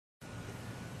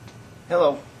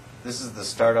Hello, this is the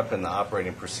startup and the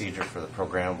operating procedure for the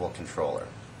programmable controller.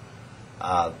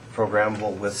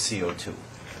 Programmable with CO2.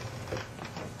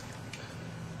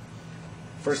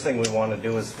 First thing we want to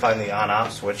do is find the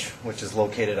on-off switch, which is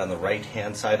located on the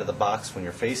right-hand side of the box when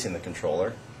you're facing the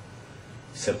controller.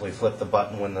 Simply flip the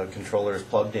button when the controller is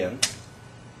plugged in,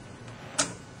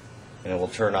 and it will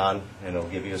turn on, and it will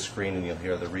give you a screen, and you'll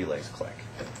hear the relays click.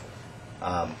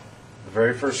 The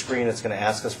very first screen, it's going to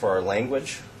ask us for our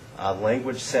language.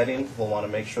 Language setting, we'll want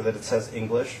to make sure that it says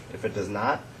English. If it does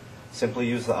not, simply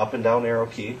use the up and down arrow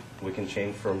key. We can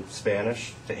change from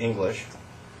Spanish to English,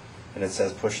 and it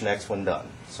says push next when done.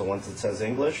 So once it says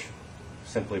English,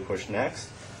 simply push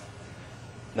next.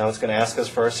 Now it's going to ask us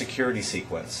for our security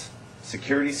sequence.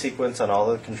 Security sequence on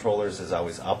all the controllers is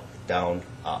always up, down,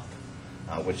 up,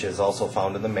 which is also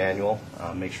found in the manual.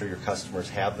 Make sure your customers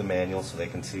have the manual so they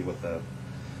can see what the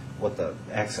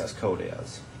access code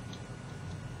is.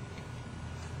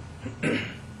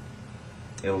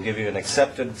 It will give you an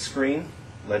accepted screen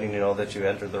letting you know that you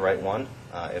entered the right one.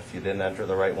 If you didn't enter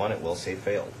the right one, it will say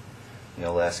failed. And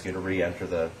it'll ask you to re-enter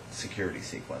the security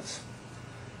sequence.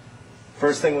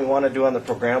 First thing we want to do on the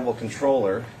programmable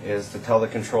controller is to tell the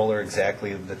controller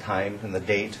exactly the time and the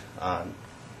date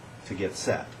to get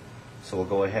set. So we'll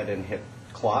go ahead and hit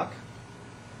clock.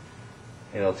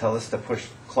 And it'll tell us to push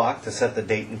clock to set the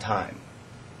date and time.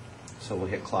 So we'll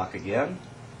hit clock again.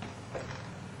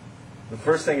 The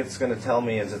first thing it's going to tell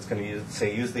me is it's going to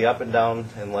say use the up and down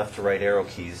and left to right arrow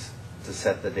keys to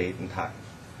set the date and time.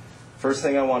 First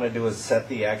thing I want to do is set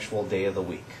the actual day of the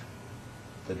week.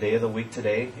 The day of the week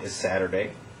today is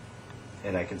Saturday,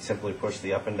 and I can simply push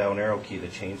the up and down arrow key to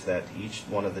change that to each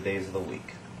one of the days of the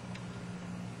week.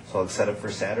 So I'll set it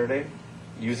for Saturday.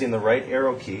 Using the right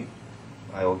arrow key,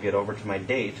 I will get over to my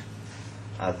date.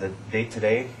 The date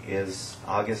today is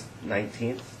August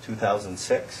 19th,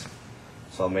 2006.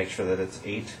 So I'll make sure that it's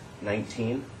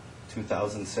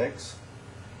 8/19/2006.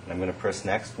 And I'm going to press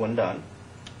next when done.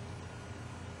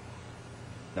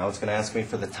 Now it's going to ask me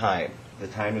for the time. The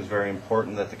time is very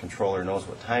important that the controller knows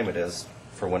what time it is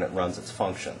for when it runs its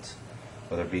functions,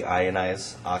 whether it be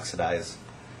ionize, oxidize.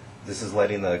 This is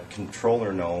letting the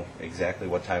controller know exactly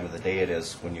what time of the day it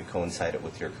is when you coincide it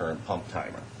with your current pump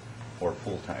timer or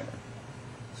pool timer.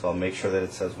 So I'll make sure that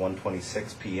it says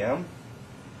 1:26 p.m.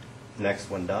 Next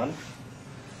when done.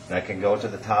 And I can go to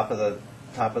the top of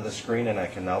the screen, and I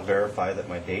can now verify that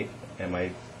my date and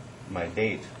my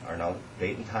date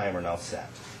and time are now set.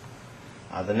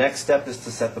 The next step is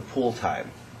to set the pool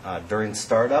time. During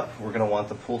startup, we're going to want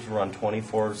the pool to run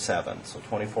 24/7, so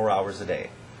 24 hours a day.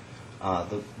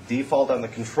 The default on the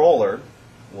controller,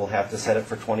 we'll have to set it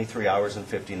for 23 hours and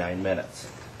 59 minutes.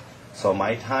 So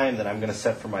my time that I'm going to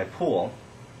set for my pool,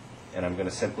 and I'm going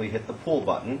to simply hit the pool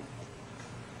button.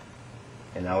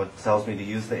 And now it tells me to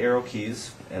use the arrow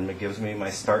keys, and it gives me my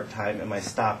start time and my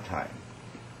stop time.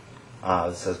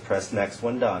 It says press next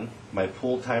when done. My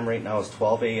pool time right now is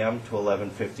 12 a.m. to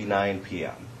 11:59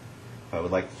 p.m. If I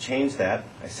would like to change that,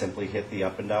 I simply hit the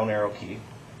up and down arrow key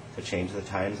to change the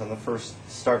times on the first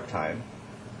start time.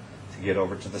 To get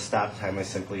over to the stop time, I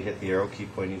simply hit the arrow key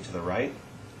pointing to the right,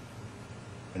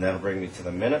 and that'll bring me to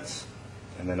the minutes,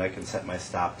 and then I can set my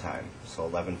stop time, so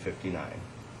 11:59.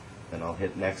 Then I'll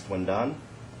hit next when done.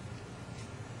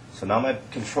 So now my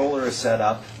controller is set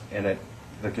up, and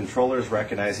the controller is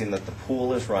recognizing that the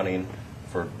pool is running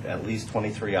for at least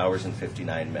 23 hours and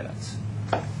 59 minutes.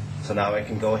 So now I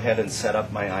can go ahead and set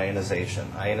up my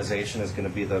ionization. Ionization is going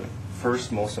to be the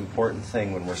first most important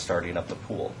thing when we're starting up the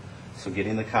pool. So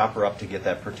getting the copper up to get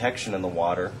that protection in the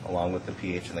water, along with the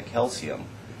pH and the calcium,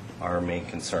 are our main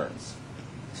concerns.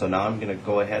 So now I'm going to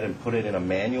go ahead and put it in a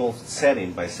manual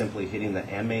setting by simply hitting the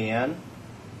MAN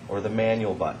or the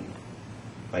manual button.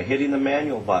 By hitting the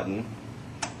manual button,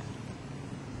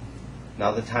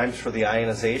 now the times for the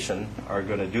ionization are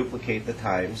going to duplicate the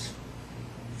times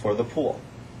for the pool.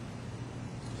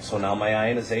 So now my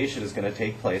ionization is going to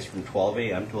take place from 12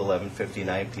 a.m. to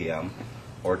 11:59 p.m.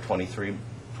 or 23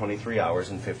 hours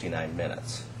and 59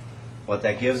 minutes. What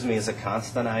that gives me is a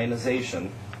constant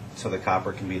ionization, so the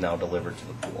copper can be now delivered to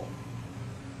the pool.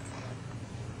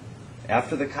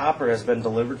 After the copper has been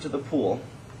delivered to the pool,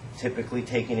 typically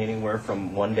taking anywhere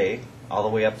from 1 day all the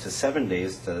way up to 7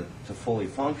 days to fully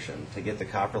function, to get the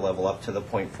copper level up to the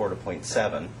 0.4 to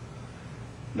 0.7,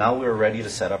 now we're ready to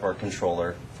set up our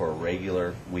controller for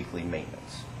regular weekly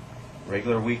maintenance.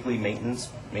 Regular weekly maintenance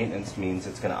means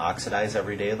it's going to oxidize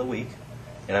every day of the week,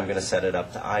 and I'm going to set it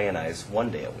up to ionize 1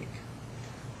 day a week.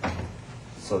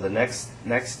 So the next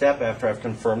step after I've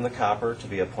confirmed the copper to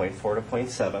be a 0.4 to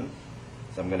 0.7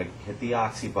 is I'm going to hit the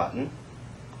oxy button.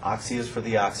 Oxy is for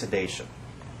the oxidation.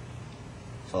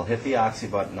 So I'll hit the oxy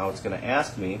button. Now it's going to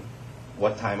ask me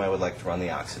what time I would like to run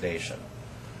the oxidation.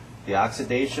 The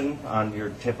oxidation on your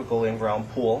typical in-ground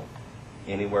pool,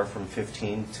 anywhere from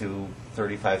 15 to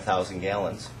 35,000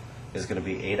 gallons, is going to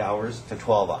be 8 hours to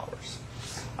 12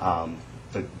 hours.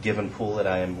 The given pool that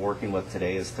I am working with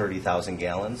today is 30,000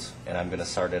 gallons, and I'm going to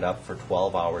start it up for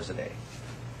 12 hours a day.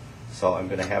 So I'm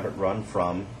going to have it run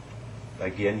from,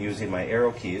 again, using my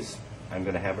arrow keys, I'm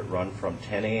going to have it run from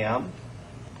 10 a.m.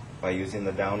 by using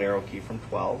the down arrow key from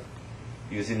 12.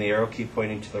 Using the arrow key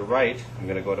pointing to the right, I'm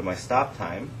going to go to my stop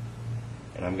time,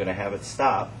 and I'm going to have it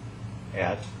stop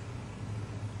at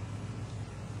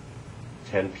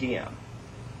 10 p.m.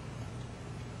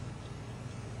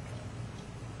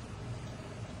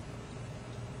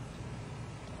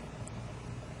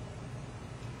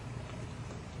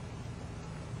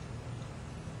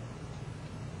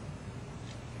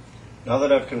 Now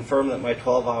that I've confirmed that my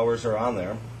 12 hours are on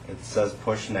there, it says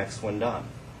push next when done.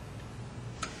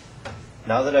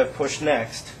 Now that I've pushed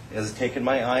next, it has taken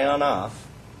my ion off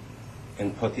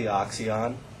and put the oxy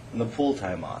on and the pool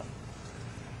time on.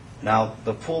 Now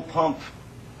the pool pump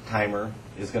timer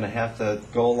is going to have to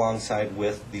go alongside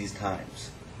with these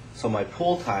times. So my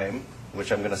pool time,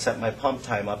 which I'm going to set my pump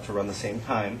time up to run the same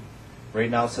time, right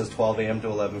now it says 12 a.m. to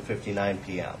 11:59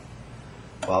 p.m.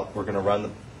 Well, we're going to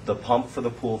run the pump for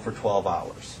the pool for 12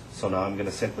 hours. So now I'm going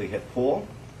to simply hit pool.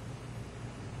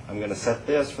 I'm going to set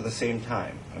this for the same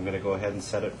time. I'm going to go ahead and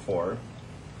set it for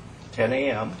 10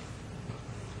 a.m.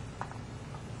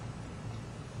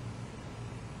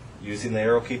 Using the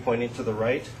arrow key pointing to the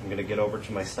right, I'm going to get over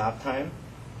to my stop time,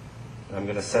 and I'm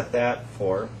going to set that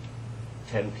for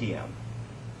 10 p.m.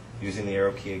 Using the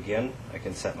arrow key again, I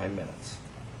can set my minutes.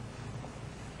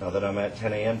 Now that I'm at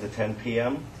 10 a.m. to 10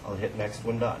 p.m., I'll hit next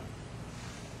when done.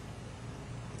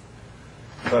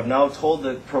 So I've now told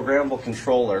the programmable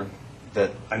controller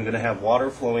that I'm going to have water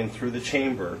flowing through the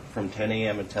chamber from 10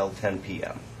 a.m. until 10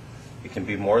 p.m. It can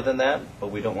be more than that, but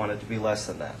we don't want it to be less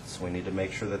than that. So we need to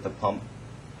make sure that the pump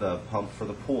for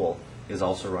the pool is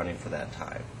also running for that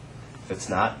time. If it's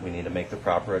not, we need to make the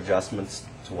proper adjustments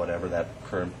to whatever that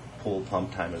current pool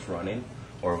pump time is running,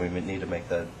 or we need to make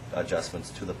the adjustments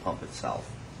to the pump itself.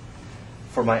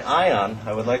 For my ion,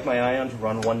 I would like my ion to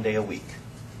run 1 day a week,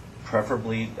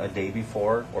 preferably a day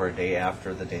before or a day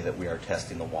after the day that we are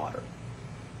testing the water.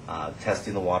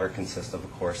 Testing the water consists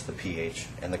of course, the pH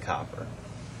and the copper.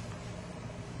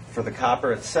 For the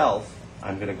copper itself,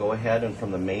 I'm going to go ahead and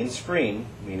from the main screen,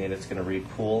 meaning it's going to read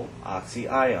pool oxy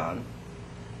ion,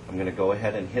 I'm going to go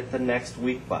ahead and hit the next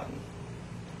week button.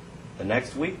 The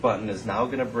next week button is now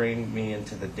going to bring me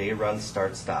into the day run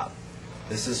start stop.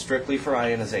 This is strictly for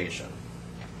ionization,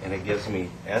 and it gives me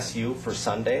SU for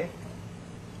Sunday.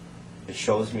 It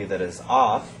shows me that it's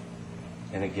off,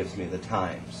 and it gives me the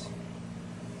times.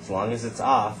 As long as it's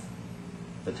off,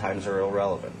 the times are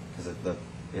irrelevant because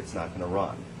it's not going to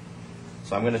run.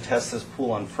 So I'm going to test this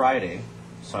pool on Friday,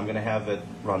 so I'm going to have it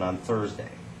run on Thursday.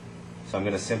 So I'm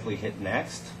going to simply hit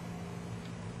next,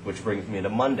 which brings me to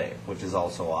Monday, which is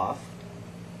also off,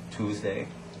 Tuesday,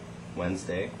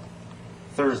 Wednesday,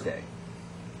 Thursday.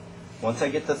 Once I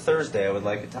get to Thursday, I would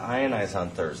like it to ionize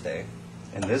on Thursday,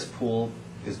 and this pool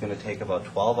is going to take about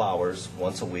 12 hours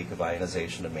once a week of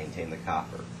ionization to maintain the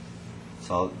copper.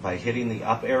 So by hitting the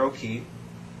up arrow key,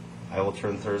 I will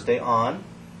turn Thursday on.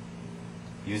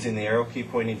 Using the arrow key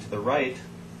pointing to the right,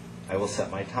 I will set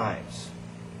my times.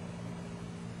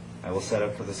 I will set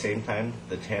it for the same time,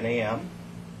 the 10 a.m.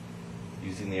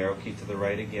 Using the arrow key to the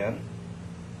right again,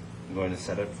 I'm going to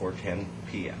set it for 10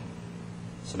 p.m.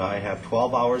 So now I have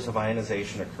 12 hours of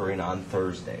ionization occurring on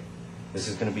Thursday. This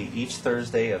is going to be each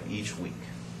Thursday of each week.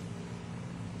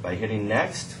 By hitting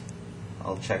next,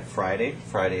 I'll check Friday.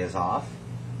 Friday is off.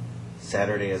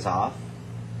 Saturday is off.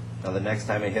 Now the next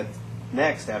time I hit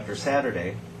next after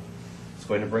Saturday, it's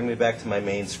going to bring me back to my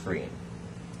main screen.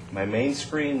 My main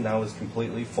screen now is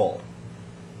completely full.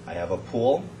 I have a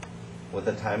pool with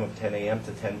a time of 10 a.m.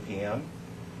 to 10 p.m.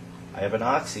 I have an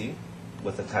oxy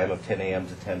with a time of 10 a.m.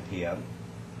 to 10 p.m.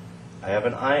 I have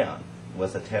an ion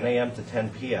with a 10 a.m. to 10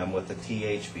 p.m. with a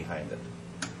TH behind it,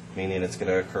 meaning it's going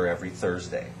to occur every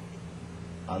Thursday.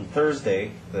 On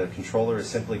Thursday, the controller is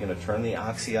simply going to turn the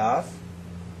oxy off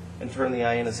and turn the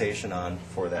ionization on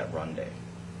for that run day.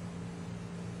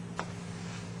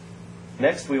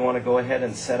 Next, we want to go ahead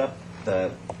and set up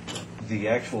the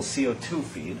actual CO2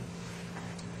 feed.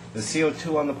 The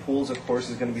CO2 on the pools, of course,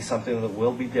 is going to be something that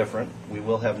will be different. We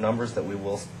will have numbers that we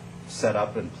will set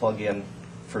up and plug in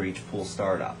for each pool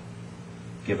startup,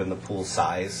 given the pool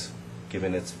size,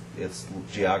 given its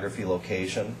geography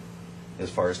location, as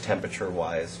far as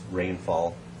temperature-wise,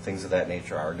 rainfall, things of that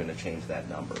nature are going to change that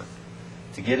number.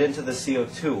 To get into the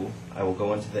CO2, I will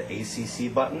go into the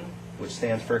ACC button, which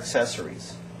stands for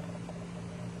Accessories.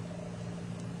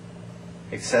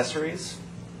 Accessories.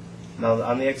 Now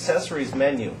on the Accessories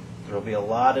menu, there will be a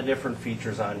lot of different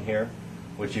features on here,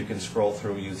 which you can scroll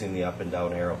through using the up and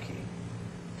down arrow key.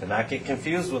 To not get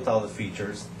confused with all the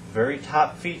features, the very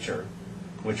top feature,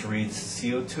 which reads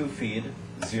CO2 feed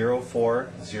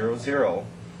 0400,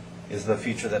 is the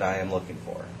feature that I am looking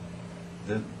for.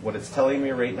 What it's telling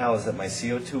me right now is that my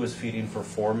CO2 is feeding for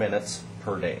 4 minutes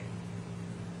per day.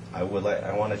 I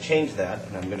want to change that,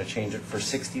 and I'm going to change it for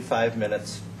 65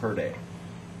 minutes per day.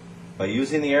 By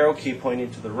using the arrow key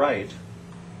pointing to the right,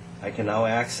 I can now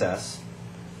access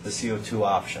the CO2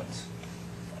 options.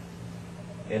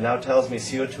 It now tells me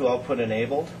CO2 output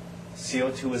enabled.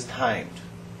 CO2 is timed.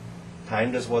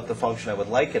 Timed is what the function I would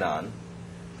like it on.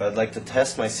 If I'd like to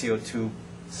test my CO2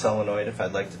 solenoid, if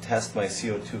I'd like to test my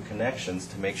CO2 connections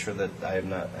to make sure that I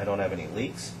don't have any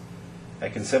leaks, I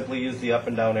can simply use the up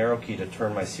and down arrow key to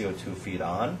turn my CO2 feed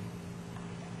on,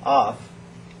 off,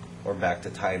 or back to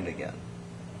timed again.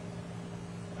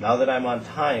 Now that I'm on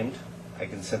timed, I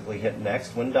can simply hit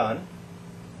next when done,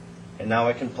 and now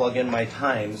I can plug in my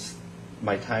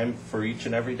time for each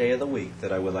and every day of the week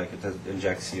that I would like it to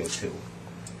inject CO2.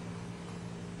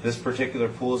 This particular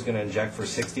pool is going to inject for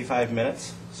 65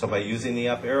 minutes, so by using the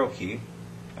up arrow key,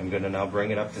 I'm going to now bring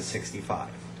it up to 65.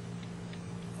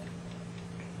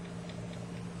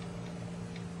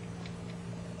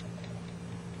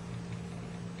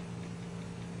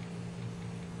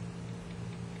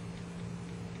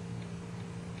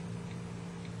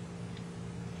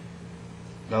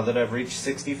 Now that I've reached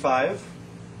 65,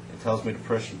 it tells me to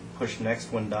push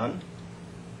next when done,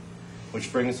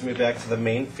 which brings me back to the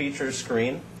main features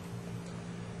screen.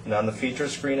 And on the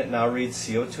features screen, it now reads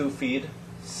CO2 feed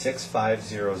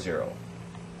 6500,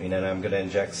 meaning I'm going to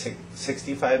inject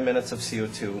 65 minutes of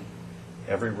CO2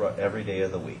 every day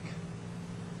of the week.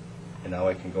 And now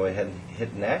I can go ahead and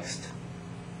hit next,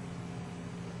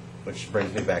 which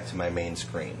brings me back to my main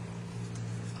screen.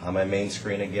 On my main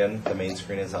screen again, the main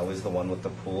screen is always the one with the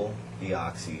pool, the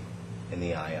oxy, and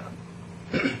the ion.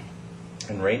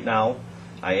 And right now,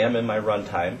 I am in my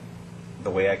runtime. The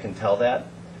way I can tell that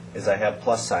is I have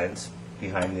plus signs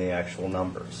behind the actual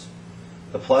numbers.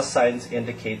 The plus signs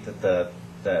indicate that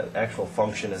the actual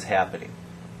function is happening,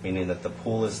 meaning that the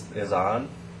pool is on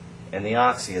and the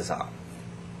oxy is on.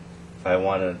 If I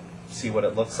want to see what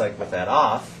it looks like with that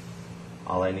off,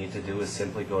 all I need to do is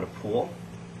simply go to pool,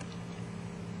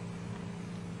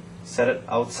 set it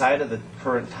outside of the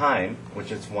current time,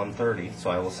 which is 1:30, so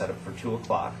I will set it for 2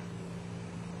 o'clock.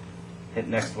 Hit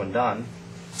next when done.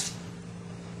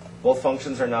 Both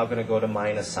functions are now going to go to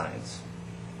minus signs.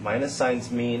 Minus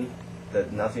signs mean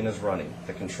that nothing is running.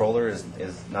 The controller is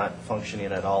not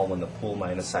functioning at all when the pool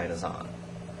minus sign is on.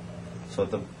 So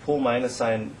with the pool minus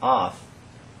sign off,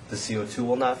 the CO2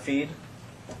 will not feed,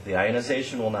 the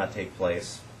ionization will not take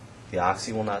place, the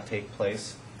oxy will not take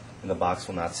place, and the box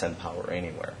will not send power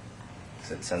anywhere,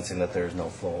 because it's sensing that there is no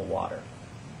flow of water.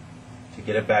 To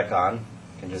get it back on,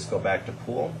 I can just go back to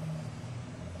pool,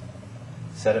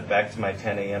 set it back to my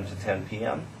 10 a.m. to 10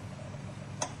 p.m.,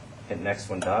 hit next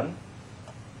when done,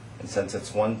 and since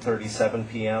it's 1:37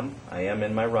 p.m., I am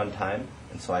in my runtime,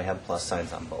 and so I have plus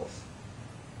signs on both.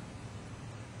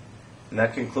 And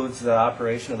that concludes the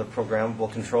operation of the programmable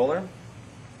controller.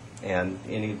 And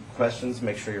any questions,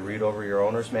 make sure you read over your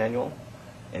owner's manual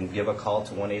and give a call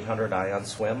to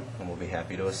 1-800-ION-SWIM, and we'll be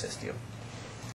happy to assist you.